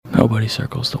Nobody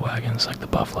circles the wagons like the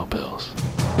Buffalo Bills.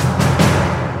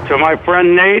 To my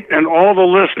friend Nate and all the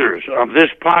listeners of this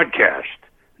podcast,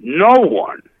 no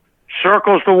one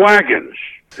circles the wagons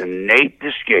than Nate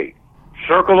Descate.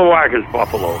 Circle the wagons,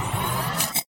 Buffalo.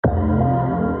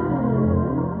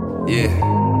 Yeah.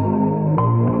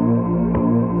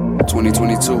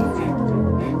 2022.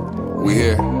 We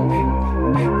here.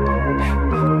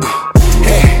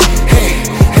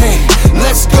 Hey,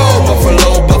 let's go.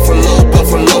 Buffalo, Buffalo,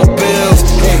 Buffalo Bills.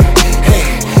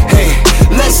 Hey,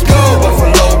 let's go.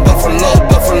 Buffalo, Buffalo,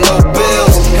 Buffalo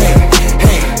Bills.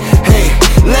 Hey,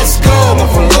 let's go.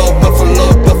 Buffalo, Buffalo,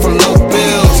 Buffalo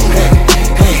Bills.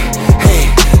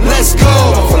 Hey, let's go.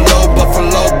 Buffalo,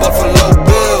 Buffalo, Buffalo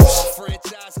Bills.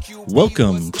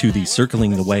 Welcome to the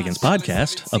Circling the Wagons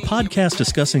podcast, a podcast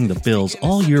discussing the Bills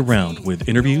all year round with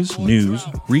interviews, news,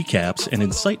 recaps, and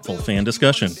insightful fan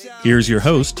discussion. Here's your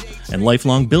host and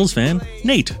lifelong Bills fan,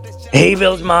 Nate. Hey,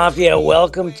 Bills Mafia,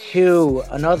 welcome to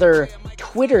another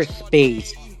Twitter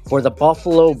space for the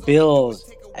Buffalo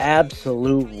Bills.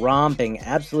 Absolute romping,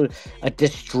 a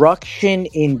destruction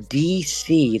in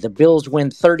DC. The Bills win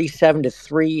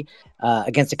 37-3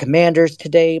 against the Commanders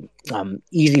today.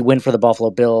 Easy win for the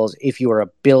Buffalo Bills. If you were a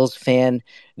Bills fan,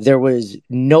 there was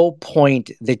no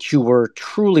point that you were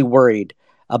truly worried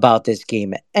about this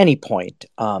game at any point.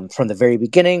 From the very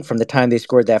beginning, from the time they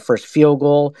scored that first field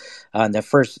goal, that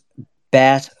first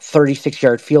Bass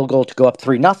 36-yard field goal to go up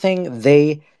 3-0,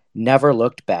 they never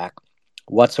looked back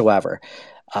whatsoever.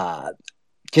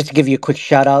 Just to give you a quick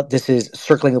shout out, this is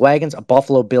Circling the Wagons, a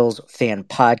Buffalo Bills fan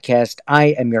podcast. I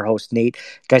am your host, Nate.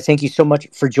 Guys, thank you so much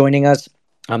for joining us.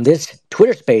 This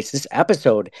Twitter space, this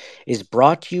episode is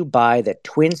brought to you by the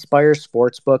TwinSpires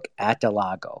Sportsbook at Del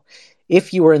Lago.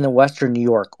 If you are in the Western New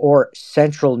York or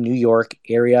Central New York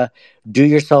area, do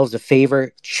yourselves a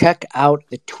favor. Check out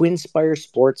the TwinSpires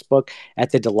Sportsbook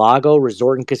at the Del Lago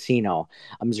Resort and Casino.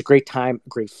 It's a great time,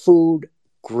 great food,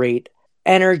 great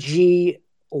energy,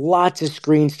 lots of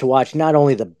screens to watch, not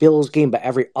only the Bills game, but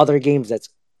every other game that's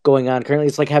going on currently.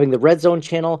 It's like having the Red Zone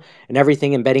channel and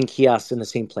everything and betting kiosks in the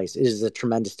same place. It is a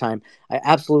tremendous time. I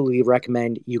absolutely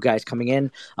recommend you guys coming in.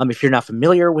 If you're not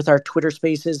familiar with our Twitter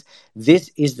spaces,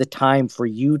 this is the time for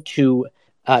you to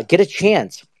get a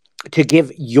chance to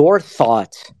give your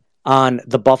thoughts on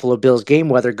the Buffalo Bills game,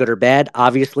 whether good or bad.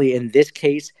 Obviously, in this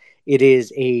case, it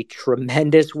is a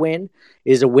tremendous win.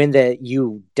 It is a win that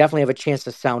you definitely have a chance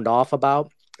to sound off about.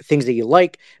 Things that you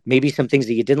like, maybe some things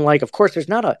that you didn't like. Of course, there's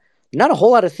not a whole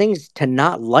lot of things to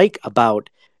not like about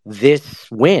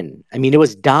this win. I mean, it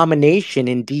was domination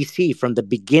in DC from the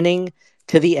beginning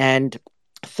to the end,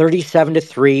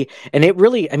 37-3. And it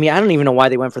really, I don't even know why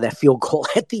they went for that field goal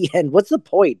at the end. What's the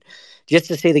point? Just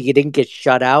to say that you didn't get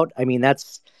shut out? I mean,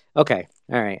 that's okay.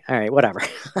 All right, whatever.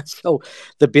 So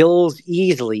the Bills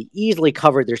easily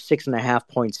covered their 6.5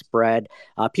 point spread.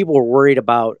 People were worried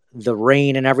about the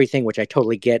rain and everything, which I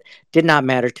totally get. Did not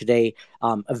matter today.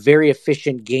 A very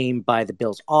efficient game by the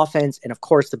Bills offense. And of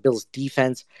course, the Bills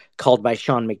defense called by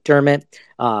Sean McDermott.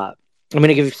 I'm going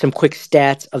to give you some quick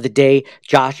stats of the day.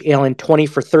 Josh Allen, 20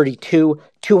 for 32,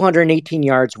 218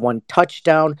 yards, 1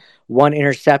 touchdown, 1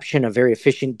 interception. A very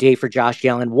efficient day for Josh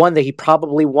Allen. One that he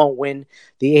probably won't win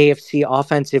the AFC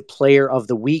Offensive Player of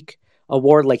the Week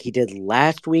award like he did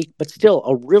last week, but still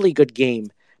a really good game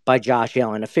by Josh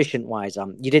Allen, efficient-wise.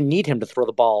 You didn't need him to throw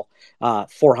the ball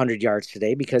 400 yards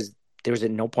today because there was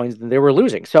at no point they were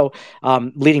losing. So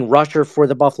leading rusher for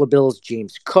the Buffalo Bills,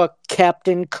 James Cook,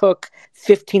 Captain Cook,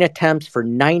 15 attempts for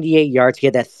 98 yards. He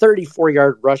had that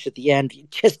 34-yard rush at the end,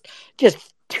 just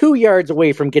 2 yards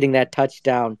away from getting that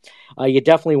touchdown. You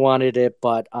definitely wanted it,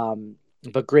 but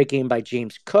great game by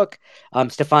James Cook.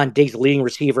 Stephon Diggs, leading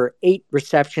receiver, 8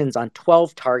 receptions on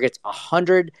 12 targets,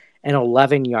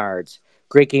 111 yards.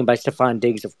 Great game by Stephon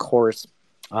Diggs, of course.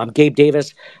 Gabe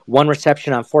Davis, 1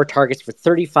 reception on 4 targets for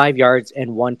 35 yards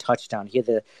and 1 touchdown. He had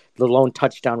the lone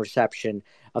touchdown reception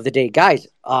of the day. Guys,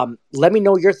 let me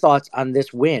know your thoughts on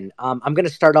this win. I'm going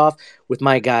to start off with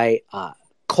my guy,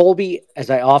 Colby, as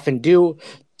I often do.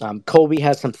 Colby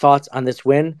has some thoughts on this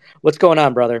win. What's going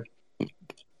on, brother?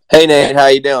 Hey, Nate. How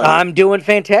you doing? I'm doing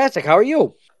fantastic. How are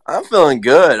you? I'm feeling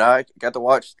good. I got to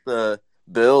watch the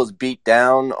Bills beat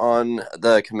down on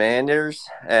the Commanders,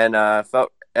 and I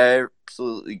felt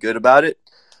absolutely good about it.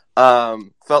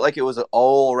 Felt like it was an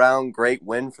all-around great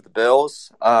win for the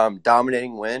Bills.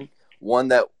 Dominating win. One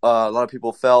that a lot of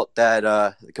people felt that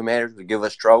the Commanders would give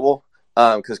us trouble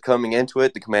because coming into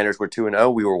it, the Commanders were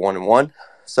 2-0. We were 1-1.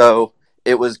 So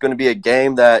it was going to be a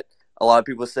game that a lot of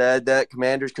people said that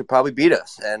Commanders could probably beat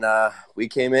us. And we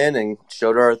came in and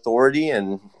showed our authority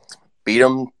and beat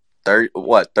them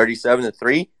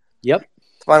 37-3. Yep.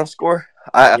 final score.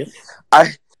 I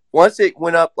once it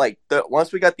went up, like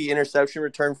once we got the interception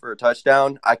return for a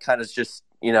touchdown, I kind of just,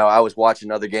 I was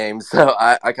watching other games, so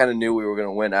I kind of knew we were going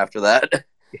to win after that.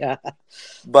 Yeah.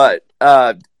 But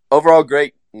overall,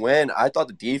 great win. I thought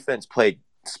the defense played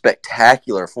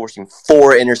spectacular, forcing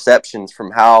 4 interceptions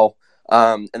from Howell,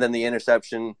 and then the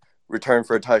interception return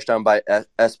for a touchdown by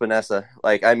Espinosa.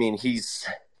 Like, I mean, he's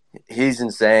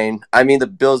insane. I mean, the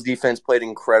Bills defense played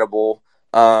incredible.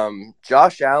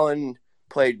 Josh Allen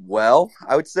played well,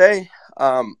 I would say.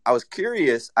 I was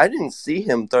curious. I didn't see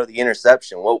him throw the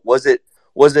interception. What was it?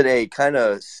 Was it a kind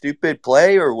of stupid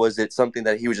play, or was it something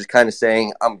that he was just kind of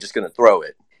saying, I'm just going to throw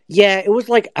it? Yeah, it was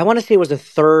like, I want to say it was a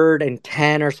 3rd and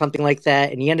 10 or something like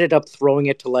that, and he ended up throwing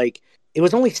it to it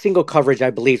was only single coverage, I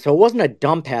believe, so it wasn't a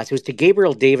dumb pass. It was to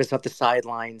Gabriel Davis up the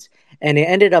sidelines, and it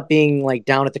ended up being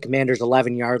down at the Commander's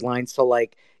 11-yard line. So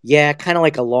yeah, kind of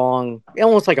like a long,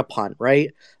 almost like a punt,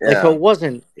 right? Yeah. So it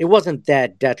wasn't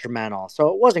that detrimental.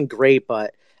 So it wasn't great,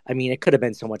 but I mean, it could have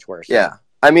been so much worse. Yeah.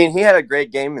 I mean, he had a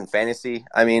great game in fantasy.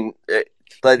 I mean, the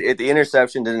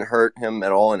interception didn't hurt him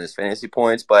at all in his fantasy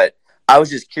points, but I was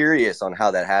just curious on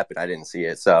how that happened. I didn't see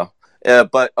it. So,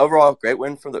 but overall, great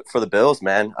win for the Bills,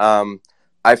 man.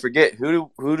 I forget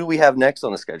who do we have next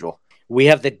on the schedule? We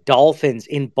have the Dolphins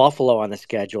in Buffalo on the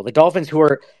schedule. The Dolphins, who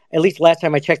are, at least last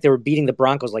time I checked, they were beating the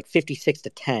Broncos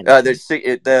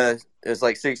 56-10. It's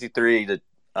like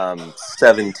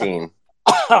 63-17.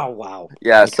 Oh, wow.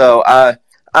 Yeah. Okay. So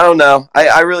I don't know.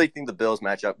 I really think the Bills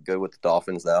match up good with the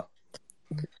Dolphins, though.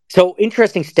 So,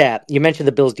 interesting stat. You mentioned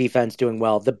the Bills' defense doing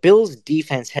well. The Bills'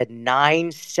 defense had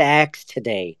 9 sacks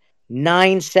today.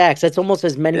 9 sacks. That's almost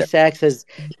as many sacks as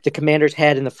the Commanders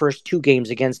had in the first 2 games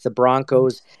against the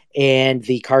Broncos and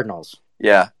the Cardinals.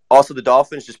 Yeah. Also, the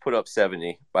Dolphins just put up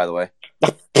 70, by the way.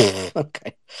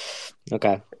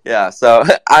 Okay. Yeah. So,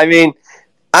 I mean,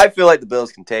 I feel like the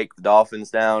Bills can take the Dolphins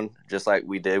down just like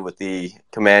we did with the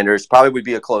Commanders. Probably would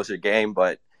be a closer game,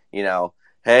 but,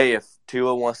 hey, if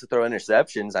Tua wants to throw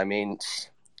interceptions, I mean,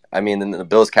 then the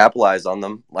Bills capitalize on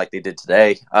them like they did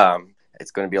today.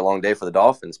 It's going to be a long day for the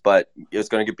Dolphins, but it's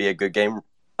going to be a good game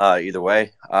either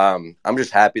way. I'm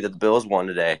just happy that the Bills won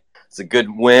today. It's a good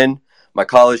win. My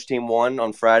college team won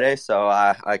on Friday, so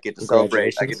I get to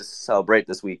celebrate. I get to celebrate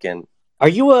this weekend. Are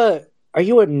you a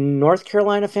North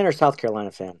Carolina fan or South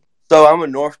Carolina fan? So I live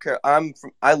in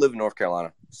North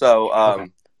Carolina. So I've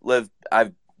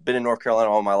been in North Carolina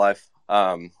all my life.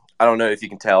 I don't know if you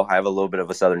can tell, I have a little bit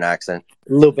of a Southern accent.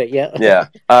 A little bit, yeah. Yeah.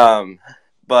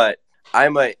 But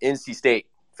I'm a NC State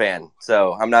fan,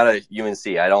 so I'm not a UNC.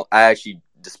 I actually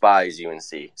despise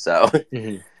UNC. So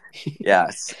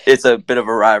yeah, it's a bit of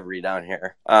a rivalry down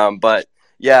here. But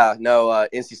yeah, no,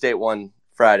 NC State won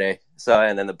Friday. So,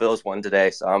 and then the Bills won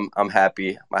today. So I'm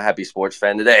happy. I'm a happy sports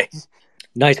fan today.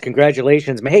 Nice,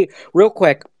 congratulations, man. Hey, real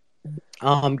quick,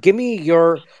 give me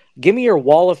your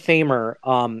Wall of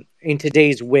Famer in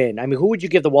today's win. I mean, who would you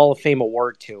give the Wall of Fame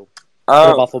award to for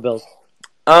the Buffalo Bills?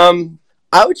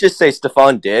 I would just say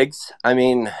Stephon Diggs. I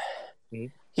mean,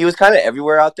 he was kind of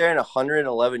everywhere out there in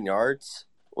 111 yards.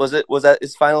 Was that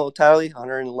his final tally?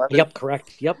 111. Yep,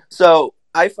 correct. Yep. So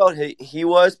I felt he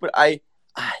was, but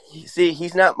see,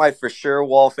 he's not my for sure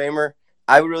Wall of Famer.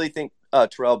 I really think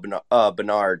Terrell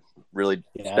Bernard really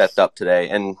stepped up today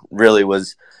and really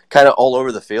was kind of all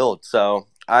over the field. So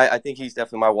I think he's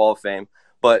definitely my Wall of Fame.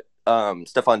 But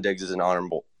Stephon Diggs is an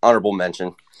honorable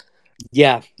mention.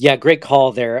 Yeah, great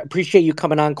call there. Appreciate you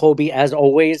coming on, Colby, as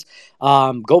always.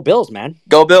 Go Bills, man.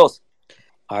 Go Bills.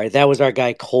 All right, that was our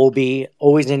guy, Colby.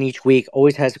 Always in each week,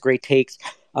 always has great takes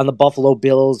on the Buffalo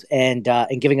Bills and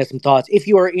giving us some thoughts. If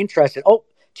you are interested,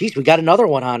 geez, we got another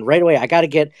one on right away.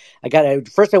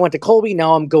 First I went to Colby,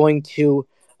 now I'm going to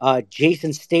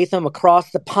Jason Statham across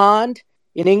the pond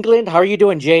in England. How are you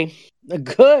doing, Jay?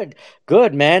 Good,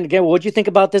 man. Again, what'd you think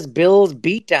about this Bills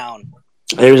beatdown?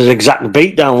 It was an exact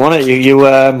beatdown, wasn't it? You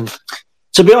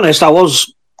to be honest, I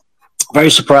was very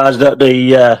surprised that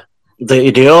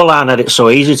the O-line had it so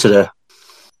easy today.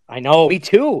 I know, me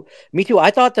too.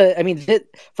 I thought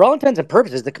for all intents and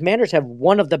purposes, the Commanders have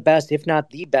one of the best, if not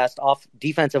the best, off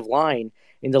defensive line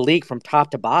in the league from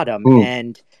top to bottom,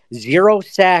 and 0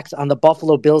 sacks on the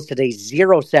Buffalo Bills today.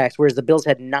 0 sacks, whereas the Bills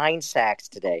had 9 sacks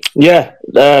today. Yeah,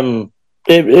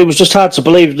 it was just hard to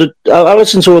believe that. I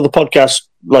listened to other podcasts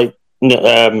like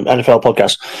NFL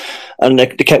podcasts, and they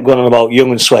kept going on about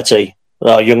young and sweaty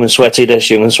this,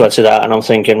 young and sweaty that, and I'm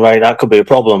thinking, right, that could be a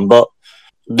problem, but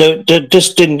they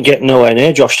just didn't get nowhere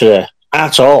near Josh today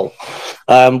at all,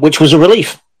 which was a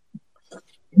relief.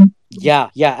 Yeah,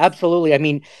 absolutely. I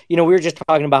mean, we were just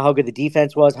talking about how good the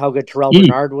defense was, how good Terrell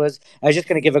Bernard was. I was just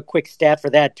going to give a quick stat for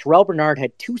that. Terrell Bernard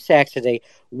had 2 sacks today,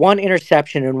 1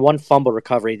 interception, and 1 fumble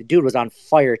recovery. The dude was on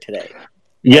fire today.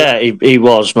 Yeah, he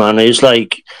was, man. It's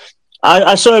like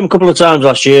I saw him a couple of times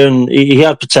last year, and he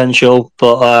had potential,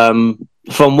 but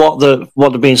from what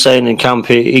they've been saying in camp,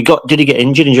 did he get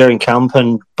injured during camp?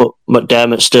 But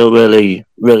McDermott still really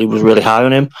was really high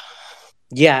on him.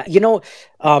 Yeah,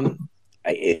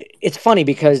 it's funny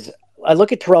because I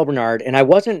look at Terrell Bernard and I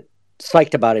wasn't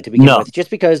psyched about it to begin with,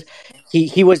 just because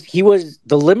he was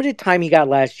the limited time he got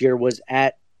last year was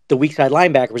at the weak side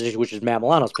linebacker position, which is Matt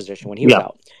Milano's position when he was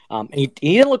out. And he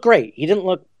didn't look great. He didn't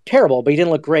look terrible, but he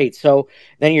didn't look great. So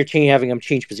then you're having him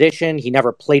change position. He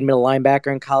never played middle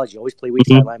linebacker in college. He always played weak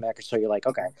side linebacker. So you're like,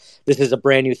 okay, this is a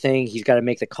brand new thing. He's got to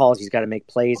make the calls. He's got to make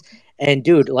plays. And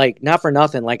dude, like, not for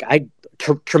nothing, like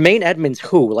Tremaine Edmonds,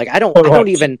 who? Like, I don't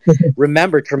even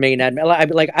remember Tremaine Edmonds.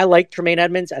 I like Tremaine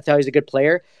Edmonds. I thought he was a good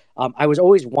player. I was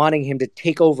always wanting him to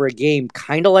take over a game,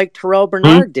 kind of like Terrell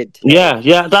Bernard did today.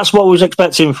 Yeah, that's what I was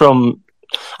expecting from.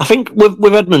 I think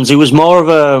with Edmonds, he was more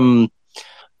of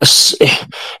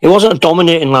he wasn't a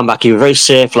dominating linebacker. He was a very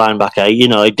safe linebacker.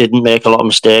 He didn't make a lot of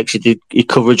mistakes. He did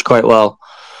coverage quite well.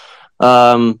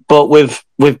 But with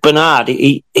Bernard,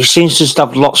 he seems to just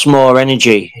have lots more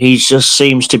energy. He just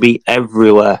seems to be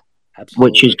everywhere,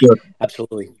 which is good.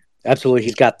 Absolutely.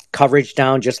 He's got coverage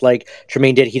down just like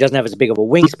Tremaine did. He doesn't have as big of a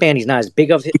wingspan. He's not as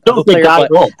big of a player.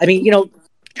 But, I mean,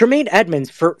 Tremaine Edmonds,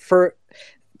 for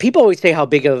people always say how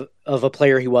big of a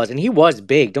player he was, and he was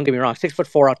big. Don't get me wrong,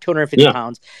 6'4", 250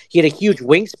 pounds. He had a huge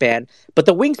wingspan, but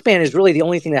the wingspan is really the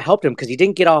only thing that helped him because he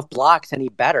didn't get off blocks any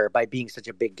better by being such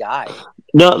a big guy.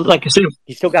 No, like I said,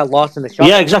 he still got lost in the shuffle.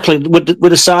 Yeah, exactly. With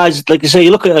the size, like you say, you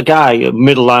look at a guy, a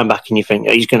middle linebacker, and you think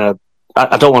he's gonna.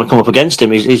 I don't want to come up against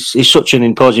him. He's such an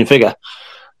imposing figure,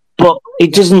 but he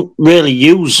doesn't really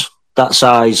use that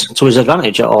size to his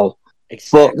advantage at all.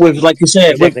 Exactly. But with, like you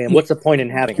say, and what's the point in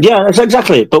having him? Yeah,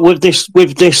 exactly. But with this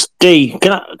D,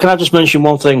 can I just mention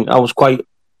one thing?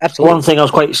 One thing I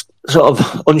was quite sort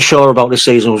of unsure about this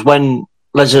season was when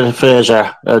Leslie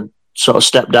Frazier sort of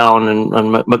stepped down and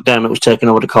McDermott was taking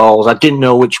over the calls. I didn't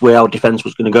know which way our defense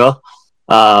was going to go,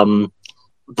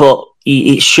 but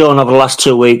it's shown over the last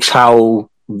 2 weeks how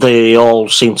they all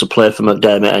seem to play for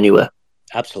McDermott anyway.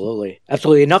 Absolutely.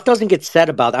 Enough doesn't get said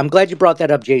about. I'm glad you brought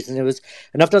that up, Jason.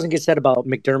 Enough doesn't get said about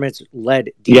McDermott's led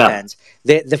defense.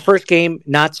 Yeah. The first game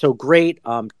not so great.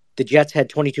 The Jets had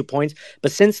 22 points,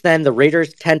 but since then the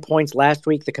Raiders 10 points last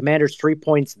week. The Commanders 3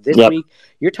 points this week.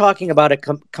 You're talking about a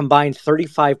combined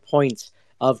 35 points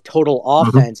of total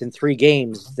offense in 3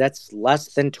 games. That's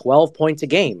less than 12 points a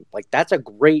game. Like, that's a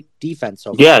great defense.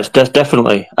 So yeah, it's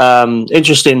definitely.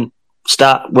 Interesting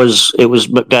stat was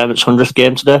McDermott's 100th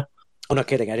game today. Oh, no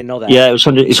kidding. I didn't know that. Yeah, it was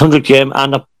his 100th game,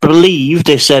 and I believe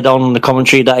they said on the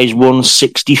commentary that he's won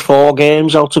 64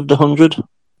 games out of the 100.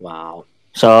 Wow.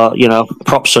 So,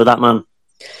 props to that man.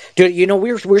 Dude,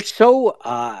 we're so,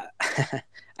 I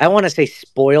want to say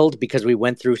spoiled because we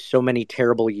went through so many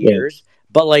terrible years,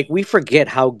 but like we forget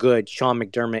how good Sean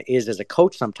McDermott is as a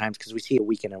coach sometimes because we see it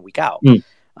week in and week out.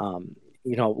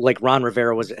 Like Ron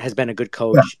Rivera has been a good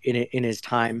coach in his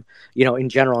time, in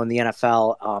general in the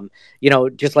NFL.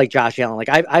 Just like Josh Allen. Like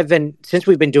I've been, since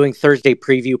we've been doing Thursday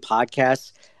preview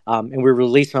podcasts, and we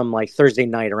release them like Thursday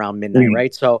night around midnight,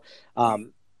 right? So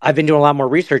I've been doing a lot more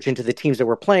research into the teams that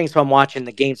we're playing. So I'm watching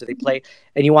the games that they play,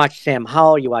 and you watch Sam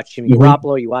Howell, you watch Jimmy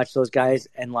Garoppolo, you watch those guys,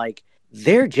 and like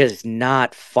they're just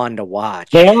not fun to watch.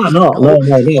 They are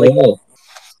no.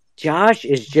 Josh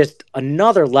is just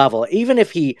another level. Even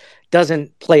if he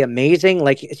doesn't play amazing,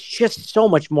 like it's just so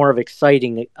much more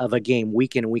exciting of a game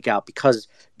week in and week out because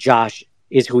Josh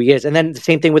is who he is. And then the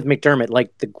same thing with McDermott.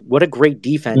 Like what a great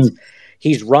defense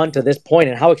he's run to this point,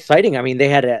 and how exciting. I mean, they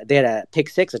had a pick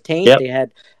six attained. They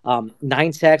had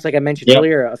 9 sacks, like I mentioned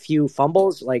earlier, a few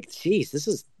fumbles. Like, geez,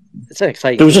 it's an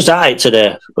exciting. There was just at it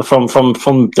today from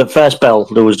the first bell.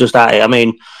 There was just at it. I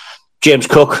mean, James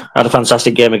Cook had a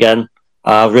fantastic game again.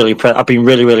 I've been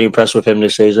really, really impressed with him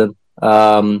this season.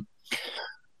 And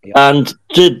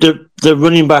the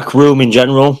running back room in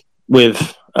general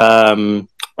with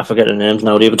I forget the names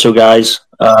now. The other 2 guys,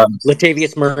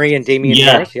 Latavius Murray and Damian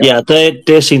Harris. Yeah,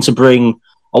 they seem to bring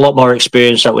a lot more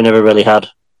experience that we never really had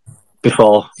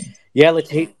before. Yeah,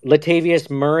 Latavius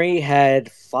Murray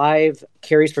had 5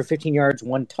 carries for 15 yards,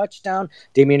 1 touchdown.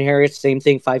 Damian Harris, same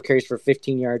thing, 5 carries for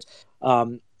 15 yards.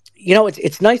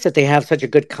 It's nice that they have such a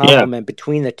good complement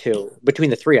between the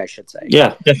 3, I should say.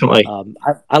 Yeah, definitely.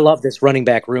 I love this running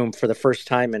back room for the first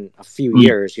time in a few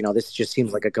years. This just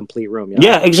seems like a complete room.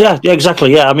 Yeah,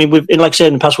 exactly. Yeah, I mean, like I said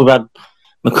in the past, we've had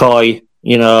McCoy,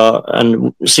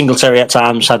 and Singletary at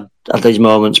times had these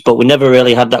moments, but we never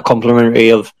really had that complementary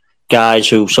of guys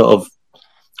who sort of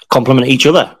complement each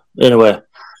other in a way,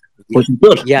 which is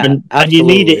good. Yeah, and you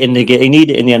need it in the game. You need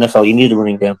it in the NFL. You need a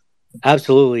running game.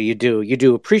 Absolutely, you do. You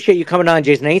do. Appreciate you coming on,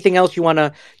 Jason. Anything else you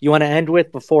wanna end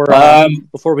with before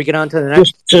we get on to the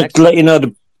next? Just to let you know,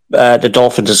 the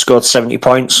Dolphins have scored 70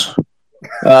 points.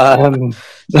 And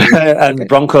the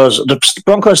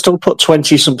Broncos still put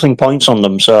 20-something points on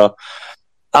them. So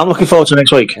I'm looking forward to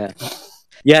next week.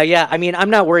 Yeah. I mean, I'm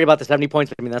not worried about the 70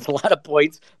 points. I mean, that's a lot of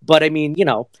points. But I mean,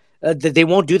 they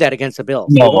won't do that against the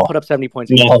Bills. No. They won't put up 70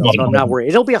 points against the Bills, so I'm not worried.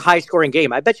 It'll be a high-scoring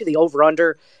game. I bet you the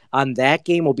over-under on that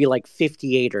game will be like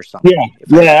 58 or something.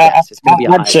 I'd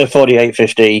say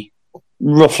 48-50,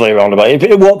 roughly around about.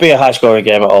 It won't be a high-scoring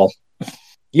game at all.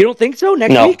 You don't think so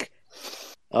next week?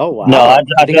 Oh, wow. No, I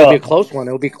think it'll be a close one.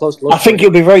 It'll be close. I think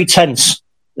it'll be very tense.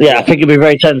 Yeah, I think it'll be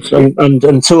very tense.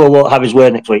 And Tua won't have his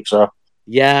way next week, so.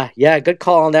 Yeah, good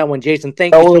call on that one, Jason.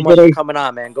 Thank you so much for coming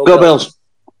on, man. Go Bills.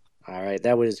 All right,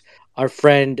 that was our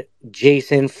friend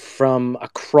Jason from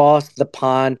across the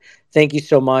pond. Thank you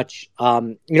so much.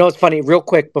 It's funny, real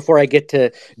quick, before I get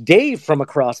to Dave from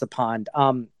across the pond.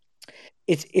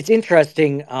 It's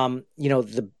interesting.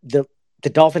 The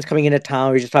Dolphins coming into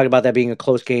town. We were just talking about that being a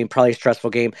close game, probably a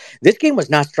stressful game. This game was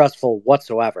not stressful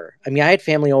whatsoever. I mean, I had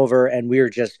family over, and we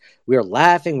were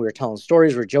laughing, we were telling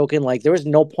stories, we were joking. Like, there was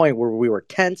no point where we were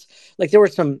tense. Like, there were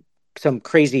some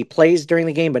crazy plays during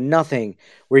the game, but nothing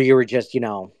where you were just,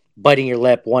 biting your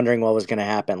lip, wondering what was going to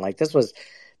happen. Like,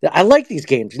 I like these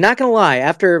games. Not going to lie.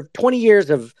 After 20 years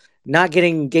of not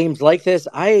getting games like this,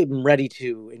 I'm ready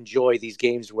to enjoy these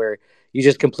games where you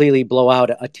just completely blow out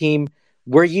a team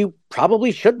where you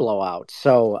probably should blow out.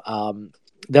 So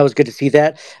that was good to see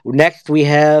that. Next, we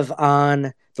have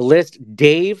on the list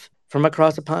Dave from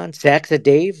across the pond. Sacks at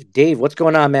Dave. Dave, what's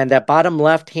going on, man? That bottom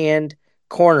left-hand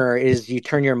corner is you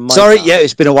turn your mic Sorry, on. Yeah,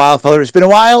 it's been a while, fella. It's been a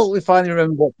while. We finally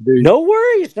remember what to do. No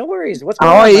worries. What's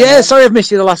going on? Yeah, sorry I've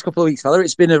missed you the last couple of weeks, fella.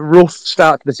 It's been a rough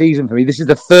start to the season for me. This is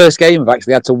the first game I've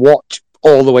actually had to watch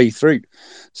all the way through.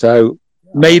 So,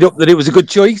 made up that it was a good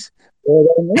choice.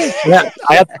 Yeah,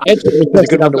 I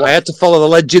had to follow the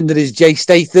legend that is Jay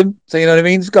Statham. So you know what I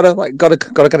mean. Just got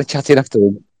to chat in after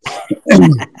him.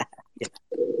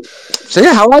 So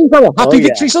yeah, how are you, fella? Happy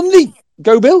Victory Sunday.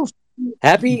 Go Bills.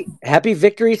 Happy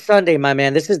Victory Sunday, my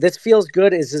man. This feels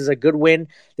good. This is a good win.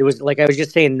 It was, like I was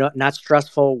just saying, not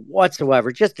stressful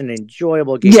whatsoever. Just an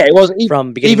enjoyable game. Yeah, it was.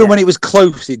 From beginning even when it was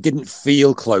close, it didn't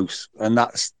feel close, and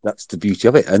that's the beauty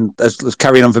of it. And let's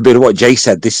carry on for a bit of what Jay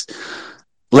said. This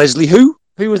Leslie, who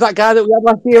was that guy that we had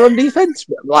last year on defense?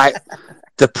 Like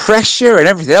the pressure and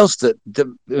everything else that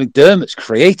Dermot's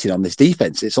created on this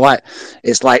defense. It's like,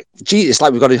 gee, it's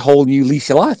like we've got a whole new lease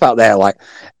of life out there. Like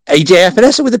AJ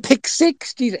Epinesa with a pick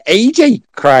six. Geez, AJ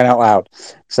crying out loud.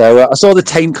 So I saw the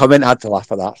Tane comment. I had to laugh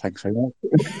at that. Thanks very much.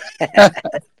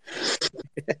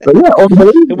 But yeah,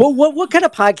 unbelievable. What kind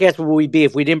of podcast would we be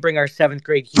if we didn't bring our seventh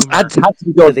grade humor? I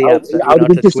would have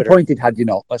been disappointed had you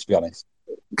not. Let's be honest.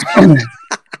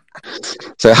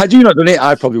 So had you not done it,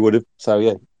 I probably would have. So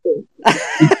yeah.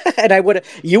 And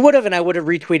you would have, and I would have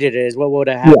retweeted it is what would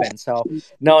have happened. Yeah. So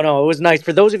no, it was nice.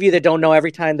 For those of you that don't know,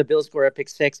 every time the Bills score a pick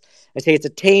six, I say it's a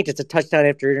taint, it's a touchdown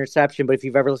after interception. But if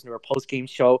you've ever listened to our post-game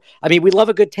show, I mean, we love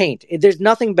a good taint. There's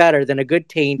nothing better than a good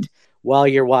taint while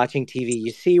you're watching TV.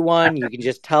 You see one, you can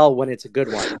just tell when it's a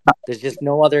good one. There's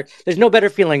no better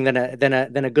feeling than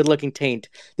a good-looking taint.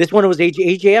 This one was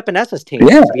AJ Epinesa's taint.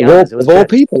 Yeah, to be honest. Of all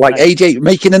people, like AJ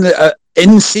making an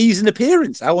in-season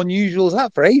appearance. How unusual is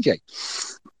that for AJ?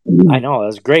 I know, it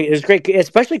was great. It was great,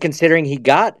 especially considering he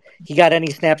got any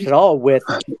snaps at all with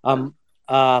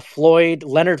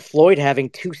Leonard Floyd having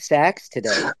 2 sacks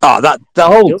today. Oh,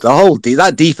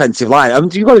 that defensive line. I mean,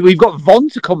 we've got Von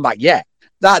to come back yet.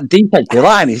 That defensive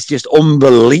line is just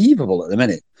unbelievable at the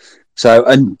minute. So,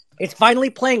 and it's finally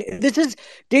playing. This is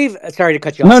Dave. Sorry to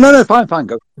cut you off. No, fine,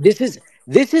 go. This is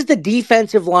the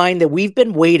defensive line that we've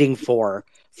been waiting for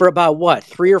about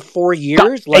 3 or 4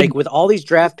 years. With all these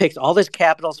draft picks, all this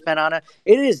capital spent on it,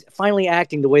 it is finally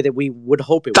acting the way that we would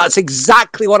hope it would. That's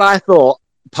exactly what I thought.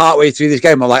 Partway through this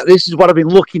game, I'm like, this is what I've been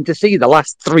looking to see the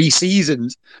last 3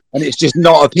 seasons, and it's just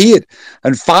not appeared.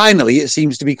 And finally, it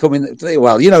seems to be coming.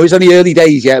 Well, it's only early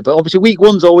days yet, but obviously week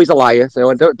 1's always a liar, so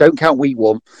I don't count week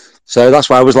 1. So that's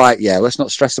why I was like, yeah, let's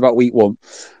not stress about week 1.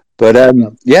 But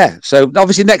yeah. So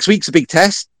obviously next week's a big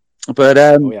test, but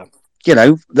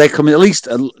they're coming. At least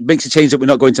makes a change that we're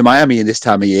not going to Miami in this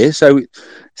time of year. So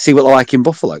see what they're like in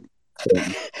Buffalo.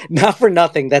 Not for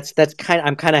nothing.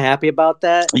 I'm kind of happy about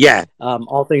that. Yeah.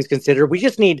 All things considered, we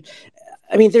just need.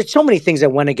 I mean, there's so many things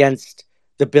that went against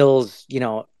the Bills,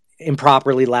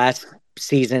 improperly last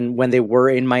season when they were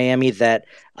in Miami, that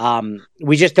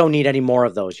we just don't need any more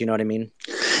of those. You know what I mean?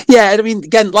 Yeah, I mean,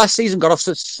 again, last season got off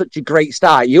such a great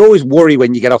start. You always worry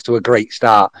when you get off to a great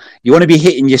start. You want to be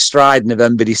hitting your stride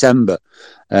November, December.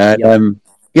 I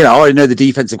know the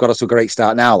defense have got off to a great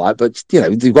start now, but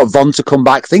they've got Von to come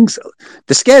back.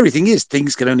 The scary thing is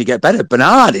things can only get better.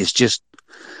 Bernard is just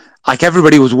like,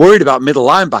 everybody was worried about middle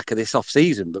linebacker this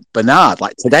offseason, but Bernard,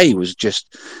 like today, was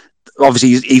just obviously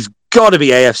he's got to be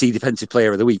AFC Defensive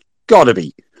Player of the Week. Got to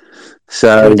be.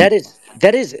 So that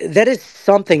is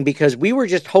something, because we were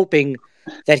just hoping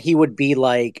that he would be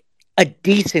like a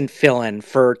decent fill-in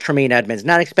for Tremaine Edmonds,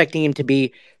 not expecting him to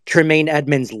be Tremaine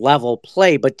Edmonds level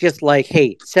play, but just like,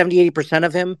 hey, 70-80%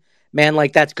 of him, man,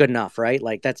 like that's good enough, right?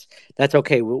 Like that's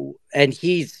okay. And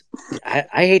I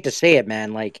hate to say it,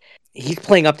 man, like he's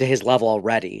playing up to his level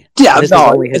already. Yeah, this is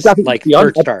only his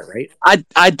third start, right?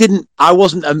 I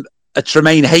wasn't a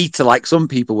Tremaine hater like some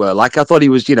people were. Like, I thought he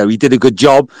was, he did a good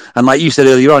job. And like you said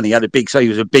earlier on, he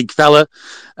was a big fella,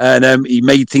 and he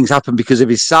made things happen because of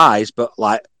his size, but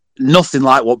like nothing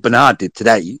like what Bernard did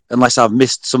today, unless I've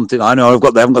missed something. I know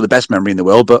they haven't got the best memory in the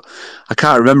world, but I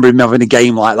can't remember him having a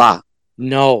game like that.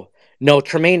 No,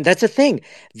 Tremaine, that's the thing.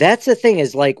 That's the thing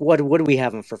is, like, what do we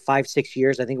have him for 5-6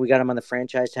 years? I think we got him on the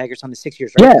franchise tag or something, 6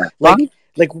 years, right? Yeah.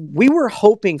 Like we were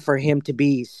hoping for him to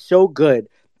be so good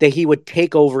that he would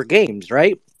take over games,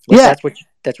 right? Like, yeah.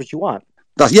 That's what you want.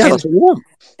 That's what you want.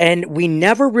 And we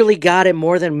never really got it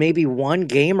more than maybe one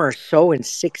game or so in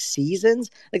 6 seasons.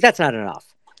 Like, that's not enough.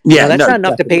 Yeah, that's not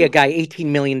enough to pay a guy $18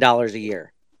 million a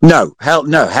year. No, hell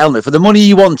no. For the money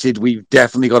you wanted, we've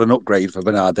definitely got an upgrade for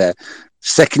Bernard there.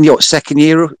 Second year.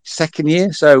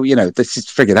 So, this is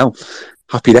figured out.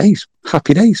 Happy days.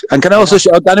 And can I also,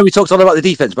 I know we talked a lot about the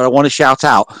defense, but I want to shout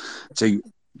out to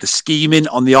the scheming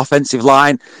on the offensive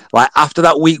line. Like, after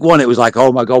that week 1, it was like,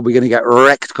 oh my God, we're going to get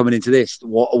wrecked coming into this.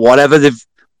 Whatever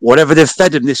they've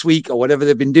fed them this week or whatever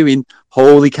they've been doing,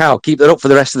 holy cow, keep that up for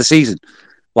the rest of the season.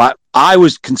 Like, I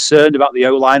was concerned about the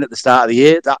O-line at the start of the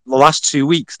year. The last 2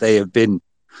 weeks, they have been,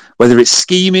 whether it's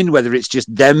scheming, whether it's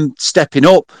just them stepping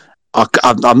up.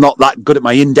 I'm not that good at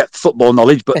my in-depth football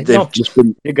knowledge, but they've just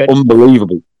been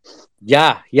unbelievable.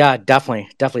 Yeah, definitely.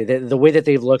 The way that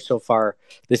they've looked so far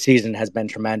this season has been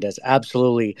tremendous.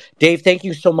 Absolutely. Dave, thank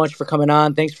you so much for coming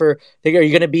on. Are you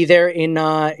going to be there in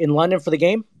London for the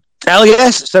game? Hell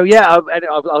yes. So yeah,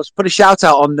 I'll put a shout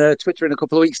out on Twitter in a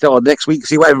couple of weeks or next week,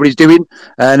 see what everybody's doing,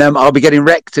 and I'll be getting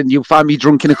wrecked, and you'll find me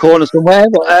drunk in a corner somewhere.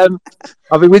 But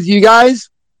I'll be with you guys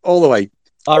all the way.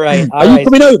 All right. Are you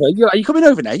coming over? Are you coming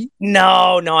over, Nate?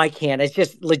 No, I can't. It's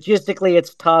just logistically,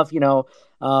 it's tough,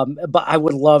 but I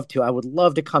would love to. I would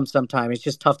love to come sometime. It's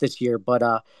just tough this year,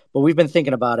 but we've been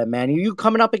thinking about it, man. Are you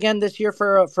coming up again this year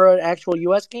for an actual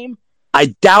U.S. game?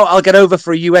 I doubt I'll get over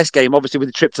for a US game, obviously with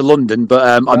a trip to London, but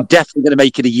I'm definitely going to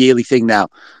make it a yearly thing now.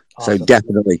 Awesome. So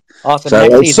definitely. Awesome. So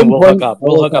next season we'll hook up.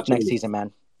 We'll hook up next season,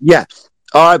 man. Yeah.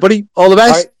 All right, buddy. All the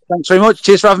best. Right. Thanks very much.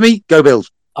 Cheers for having me. Go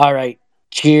Bills. All right.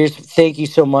 Cheers. Thank you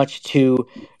so much to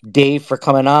Dave for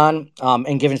coming on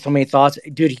and giving so many thoughts.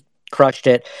 Dude, he crushed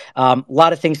it. A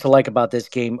lot of things to like about this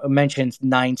game. I mentioned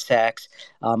 9 sacks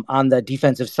on the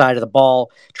defensive side of the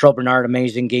ball. Terrell Bernard,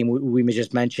 amazing game we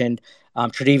just mentioned.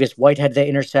 Tre'Davious White had the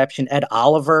interception. Ed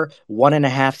Oliver,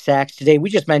 1.5 sacks today. We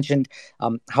just mentioned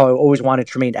how I always wanted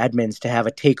Tremaine Edmonds to have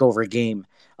a takeover game.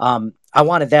 I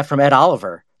wanted that from Ed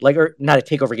Oliver, or not a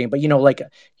takeover game, but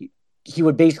he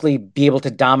would basically be able to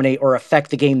dominate or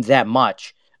affect the game that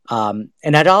much. And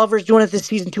Ed Oliver's doing it this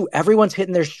season too. Everyone's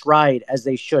hitting their stride as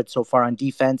they should so far on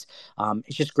defense.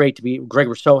 It's just great to be. Greg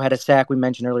Rousseau had a sack. We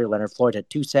mentioned earlier, Leonard Floyd had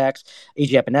 2 sacks.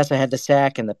 AJ Epinesa had the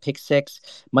sack and the pick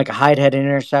 6. Micah Hyde had an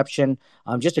interception.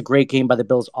 Just a great game by the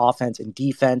Bills offense and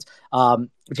defense. I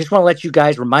just want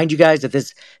to remind you guys that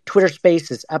this Twitter space,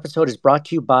 this episode is brought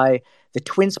to you by the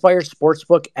Twin Spires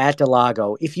Sportsbook at Del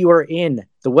Lago. If you are in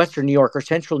the Western New York or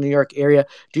Central New York area,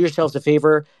 do yourselves a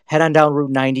favor, head on down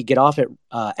Route 90, get off at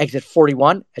exit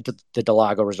 41 at the Del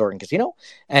Lago Resort and Casino.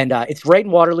 And it's right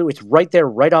in Waterloo. It's right there,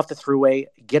 right off the throughway.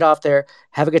 Get off there,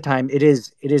 have a good time. It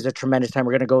is a tremendous time.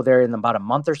 We're going to go there in about a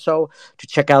month or so to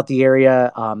check out the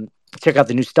area, check out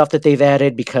the new stuff that they've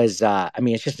added because,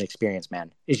 it's just an experience, man.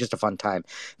 It's just a fun time.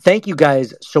 Thank you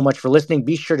guys so much for listening.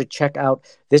 Be sure to check out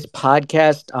this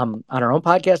podcast on our own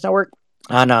podcast network,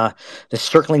 on the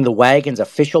Circling the Wagons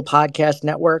official podcast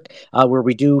network, where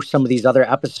we do some of these other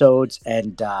episodes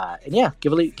and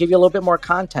give you a little bit more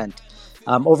content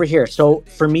over here. So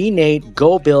for me, Nate,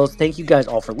 go Bills. Thank you guys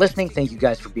all for listening. Thank you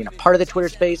guys for being a part of the Twitter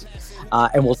space.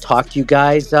 And we'll talk to you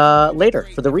guys later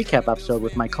for the recap episode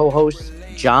with my co-hosts,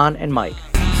 John and Mike.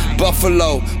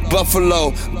 Buffalo,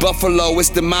 Buffalo, Buffalo, it's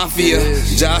the Mafia.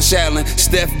 Josh Allen,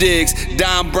 Steph Diggs,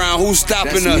 Don Brown, who's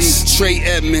stopping us? Trey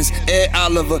Edmonds, Ed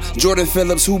Oliver, Jordan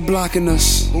Phillips, who blocking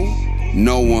us?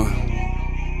 No one.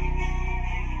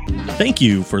 Thank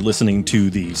you for listening to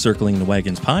the Circling the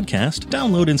Wagons podcast.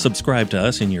 Download and subscribe to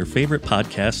us in your favorite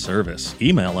podcast service.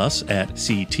 Email us at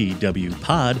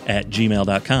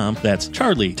ctwpod@gmail.com. That's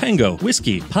Charlie Tango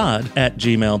Whiskey Pod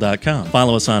 @gmail.com.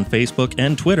 Follow us on Facebook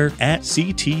and Twitter at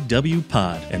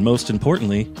CTWPod. And most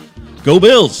importantly, go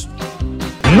Bills!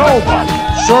 Nobody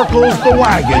circles the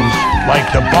wagons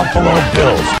like the Buffalo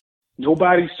Bills.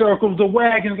 Nobody circles the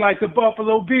wagons like the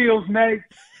Buffalo Bills, Nate.